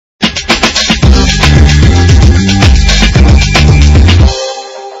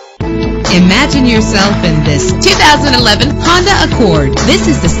Imagine yourself in this 2011 Honda Accord. This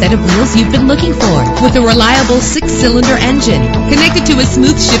is the set of wheels you've been looking for, with a reliable 6-cylinder engine connected to a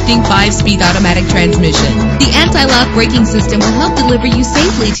smooth shifting 5-speed automatic transmission. The anti-lock braking system will help deliver you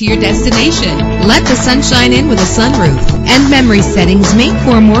safely to your destination. Let the sunshine in with a sunroof, and memory settings make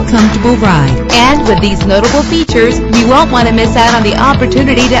for a more comfortable ride. And with these notable features, you won't want to miss out on the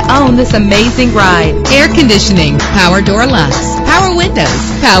opportunity to own this amazing ride. Air conditioning, power door locks, power windows,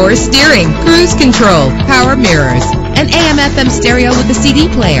 power steering, cruise control, power mirrors, an AM/FM stereo with a CD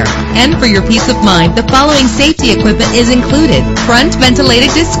player. And for your peace of mind, the following safety equipment is included: front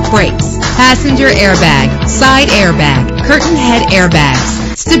ventilated disc brakes, passenger airbag, side airbag, curtain head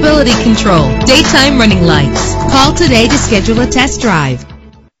airbags, stability control, daytime running lights. Call today to schedule a test drive.